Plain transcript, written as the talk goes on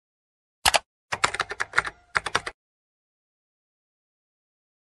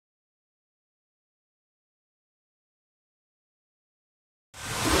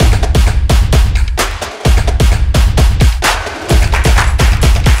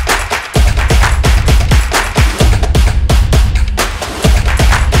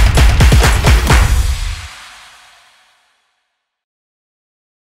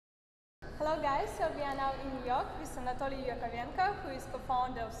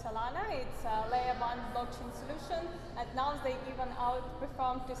co-founder of Solana. It's a layer 1 blockchain solution, and now they even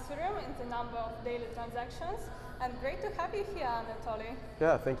outperformed Ethereum in the number of daily transactions. And great to have you here, Anatoly.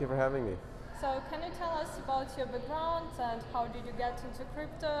 Yeah, thank you for having me. So can you tell us about your background and how did you get into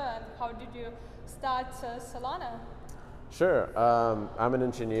crypto and how did you start Solana? Sure, I'm an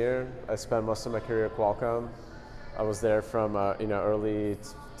engineer. I spent most of my career at Qualcomm. I was there from early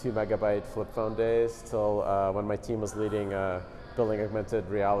 2 megabyte flip phone days till when my team was leading building augmented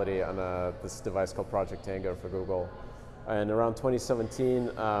reality on this device called Project Tango for Google. And around 2017,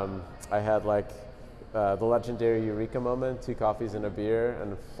 I had the legendary Eureka moment, 2 coffees and a beer,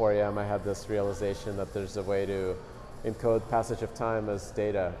 and at 4 a.m. I had this realization that there's a way to encode passage of time as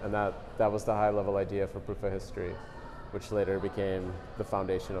data, and that was the high-level idea for proof of history, which later became the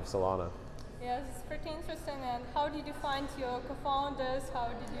foundation of Solana. Yes, it's pretty interesting. And how did you find your co-founders? How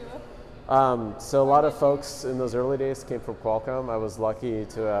did you? So a lot of folks in those early days came from Qualcomm. I was lucky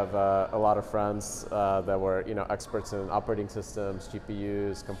to have a lot of friends that were experts in operating systems,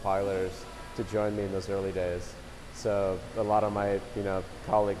 GPUs, compilers, to join me in those early days. So a lot of my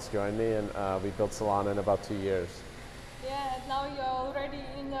colleagues joined me, and we built Solana in about 2 years. Yeah, and now you're already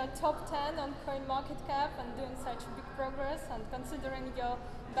in the top 10 on CoinMarketCap and doing such big progress. And considering your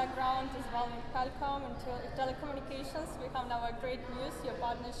background as well in Qualcomm and telecommunications, we have now a great news, your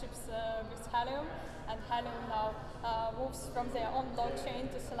partnerships with Helium. And Helium now moves from their own blockchain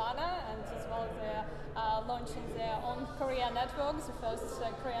to Solana, and as well they're launching their own Korea network, the first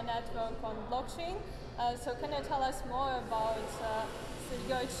Korea network on blockchain. So can you tell us more about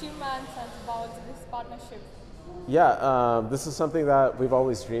your achievements and about this partnership? Yeah, this is something that we've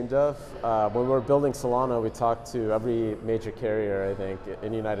always dreamed of. When we were building Solana, we talked to every major carrier, I think,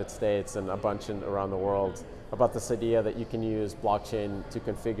 in the United States and a bunch around the world about this idea that you can use blockchain to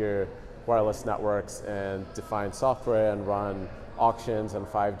configure wireless networks and define software and run auctions and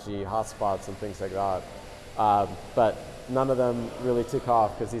 5G hotspots and things like that. But none of them really took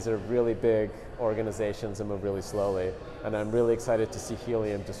off because these are really big organizations and move really slowly. And I'm really excited to see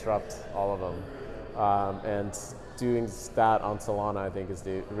Helium disrupt all of them. And doing that on Solana, I think, is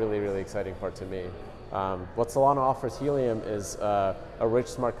the really, really exciting part to me. What Solana offers Helium is a rich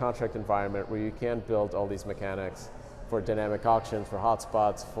smart contract environment where you can build all these mechanics for dynamic auctions, for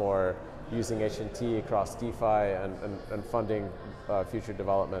hotspots, for using H&T across DeFi and funding future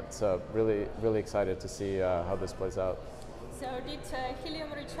development. So really, really excited to see how this plays out. So did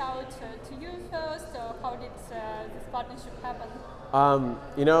Helium reach out to you first, or how did this partnership happen?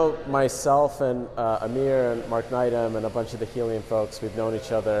 Myself and Amir and Mark Neidham and a bunch of the Helium folks, we've known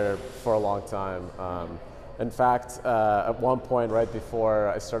each other for a long time. In fact, at one point right before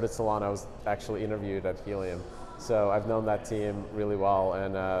I started Solana, I was actually interviewed at Helium. So I've known that team really well,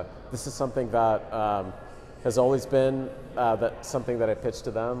 and this is something that has always been something that I pitched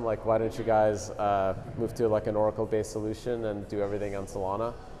to them, like, why don't you guys move to an Oracle-based solution and do everything on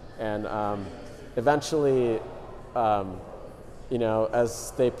Solana? And eventually,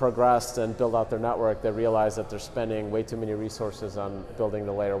 as they progressed and built out their network, they realized that they're spending way too many resources on building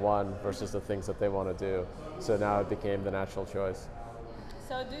the layer 1 versus the things that they want to do. So now it became the natural choice.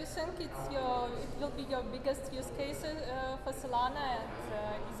 So do you think it will be your biggest use case for Solana,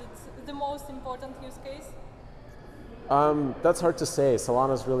 and is it the most important use case? That's hard to say.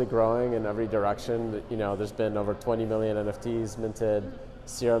 Solana's really growing in every direction. There's been over 20 million NFTs minted.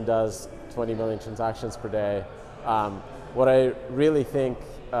 Serum does 20 million transactions per day. What I really think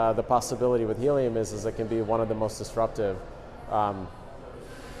the possibility with Helium is it can be one of the most disruptive.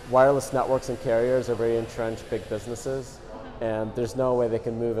 Wireless networks and carriers are very entrenched big businesses, and there's no way they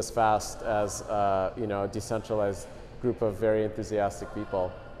can move as fast as a decentralized group of very enthusiastic people.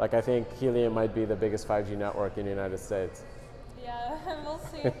 I think Helium might be the biggest 5G network in the United States. Yeah, we'll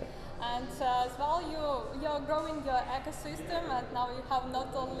see. And as well, you're growing your ecosystem, and now you have not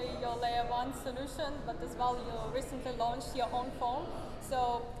only your layer 1 solution, but as well you recently launched your own phone.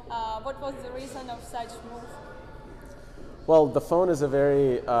 So what was the reason of such move? Well, the phone is it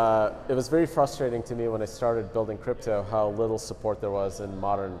was very frustrating to me when I started building crypto how little support there was in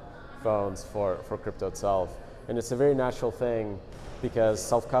modern phones for crypto itself. And it's a very natural thing because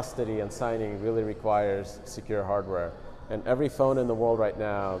self-custody and signing really requires secure hardware. And every phone in the world right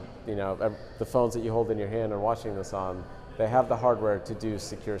now, the phones that you hold in your hand and watching this on, they have the hardware to do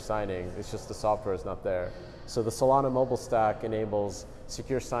secure signing. It's just the software is not there. So the Solana mobile stack enables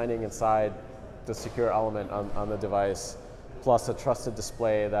secure signing inside the secure element on the device, plus a trusted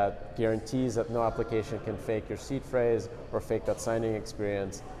display that guarantees that no application can fake your seed phrase or fake that signing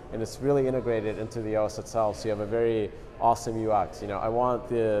experience. And it's really integrated into the OS itself, so you have a very awesome UX. I want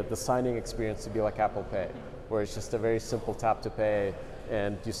the signing experience to be like Apple Pay, where it's just a very simple tap to pay,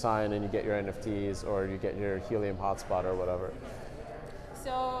 and you sign and you get your NFTs or you get your Helium hotspot or whatever.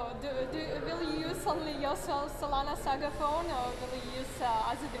 So will you use only your Solana Saga phone, or will you use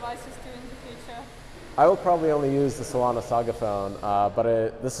other devices too in the future? I will probably only use the Solana Saga phone, but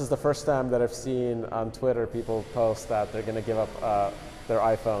this is the first time that I've seen on Twitter people post that they're going to give up their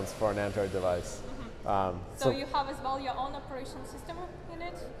iPhones for an Android device. So you have as well your own operation system in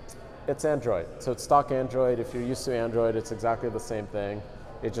it? It's Android, so it's stock Android. If you're used to Android, it's exactly the same thing.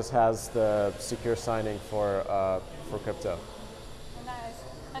 It just has the secure signing for crypto. Nice.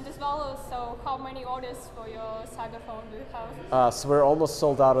 And as well, so how many orders for your Saga phone do you have? So we're almost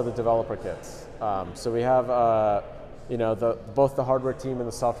sold out of the developer kits. So we have, both the hardware team and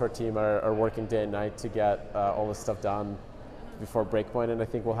the software team are working day and night to get all this stuff done before Breakpoint, and I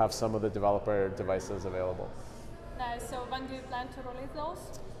think we'll have some of the developer devices available. Nice. So when do you plan to release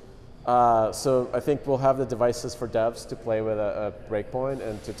those? So I think we'll have the devices for devs to play with a Breakpoint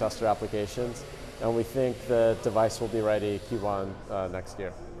and to test their applications, and we think the device will be ready Q1 next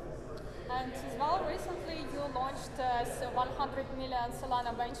year. And as well, recently you launched a 100 million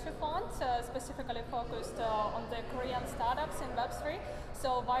Solana venture fund, specifically focused on the Korean startups in Web3.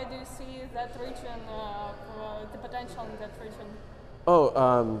 So why do you see that region, the potential in that region?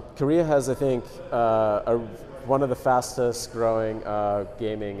 Korea has, I think, one of the fastest growing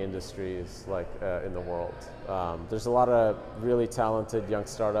gaming industries in the world. There's a lot of really talented young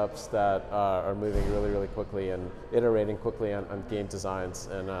startups that are moving really, really quickly and iterating quickly on game designs,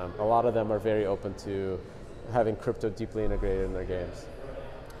 and a lot of them are very open to having crypto deeply integrated in their games.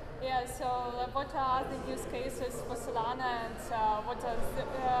 Yeah, so what are the use cases for Solana, and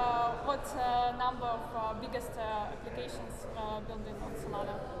what number of biggest applications building on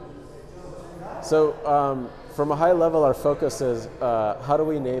Solana? So from a high level, our focus is how do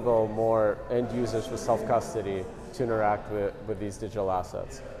we enable more end users with self-custody to interact with these digital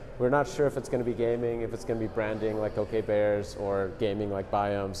assets. We're not sure if it's going to be gaming, if it's going to be branding like OK Bears, or gaming like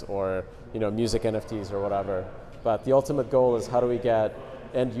Biomes, or music NFTs or whatever. But the ultimate goal is how do we get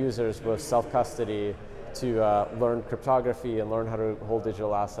end users with self-custody to learn cryptography and learn how to hold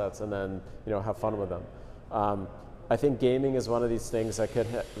digital assets and then have fun with them. I think gaming is one of these things that could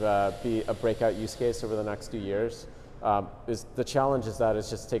be a breakout use case over the next few years. The challenge is that it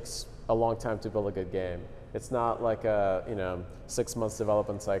just takes a long time to build a good game. It's not like a 6 months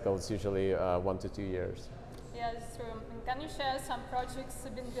development cycle. It's usually 1 to 2 years. Yeah, that's true. And can you share some projects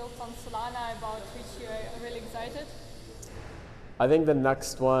being built on Solana about which you are really excited? I think the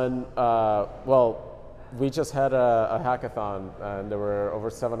next one, we just had a hackathon and there were over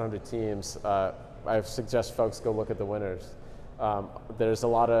 700 teams. I suggest folks go look at the winners. There's a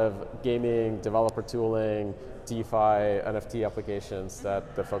lot of gaming, developer tooling, DeFi, NFT applications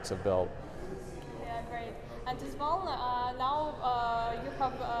that the folks have built. Yeah, great. And as well, now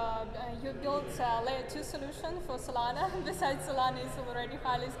you built a layer 2 solution for Solana. Besides, Solana is already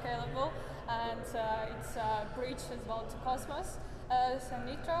highly scalable, and it's a bridge as well to Cosmos. So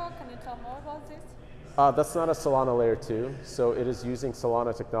Nitro, can you tell more about this? That's not a Solana layer 2, so it is using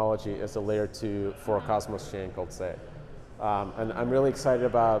Solana technology as a layer 2 for a Cosmos chain called Say. And I'm really excited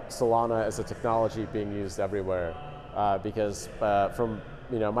about Solana as a technology being used everywhere, because from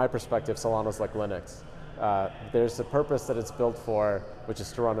my perspective, Solana is like Linux. There's a purpose that it's built for, which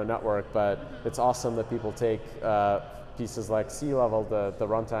is to run a network, but it's awesome that people take pieces like C-level, the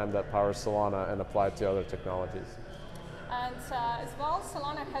runtime that powers Solana, and apply it to other technologies. And as well,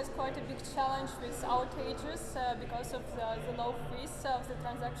 Solana has quite a big challenge with outages because of the low fees of the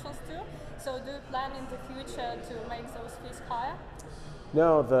transactions too. So do you plan in the future to make those fees higher?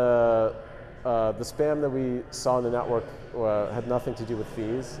 No, the spam that we saw in the network had nothing to do with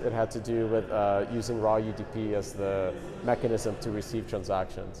fees. It had to do with using raw UDP as the mechanism to receive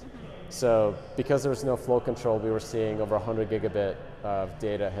transactions. So because there was no flow control, we were seeing over 100 gigabit of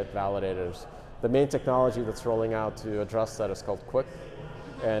data hit validators. The main technology that's rolling out to address that is called Quick,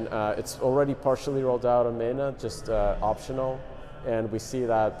 and it's already partially rolled out on mainnet, just optional, and we see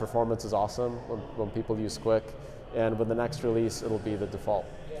that performance is awesome when people use Quick, and with the next release it'll be the default.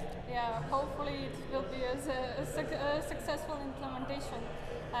 Yeah, hopefully it will be a successful implementation.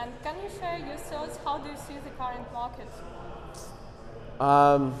 And can you share your thoughts? How do you see the current market?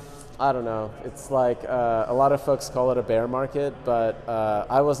 I don't know. It's like a lot of folks call it a bear market, but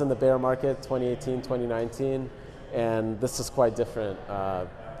I was in the bear market 2018, 2019, and this is quite different.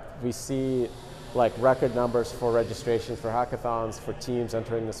 We see like record numbers for registrations for hackathons, for teams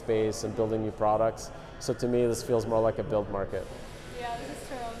entering the space and building new products. So to me, this feels more like a build market. Yeah, this is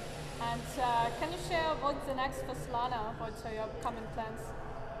true. And can you share what's the next for Solana? What are your upcoming plans?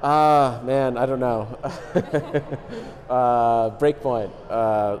 Man, I don't know. Breakpoint.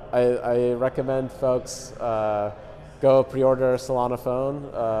 I recommend folks go pre-order Solana phone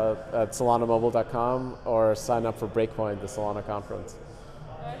at solanamobile.com or sign up for Breakpoint, the Solana conference.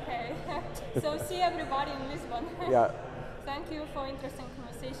 Okay. So see everybody in Lisbon. Yeah. Thank you for interesting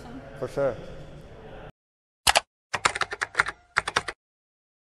conversation. For sure.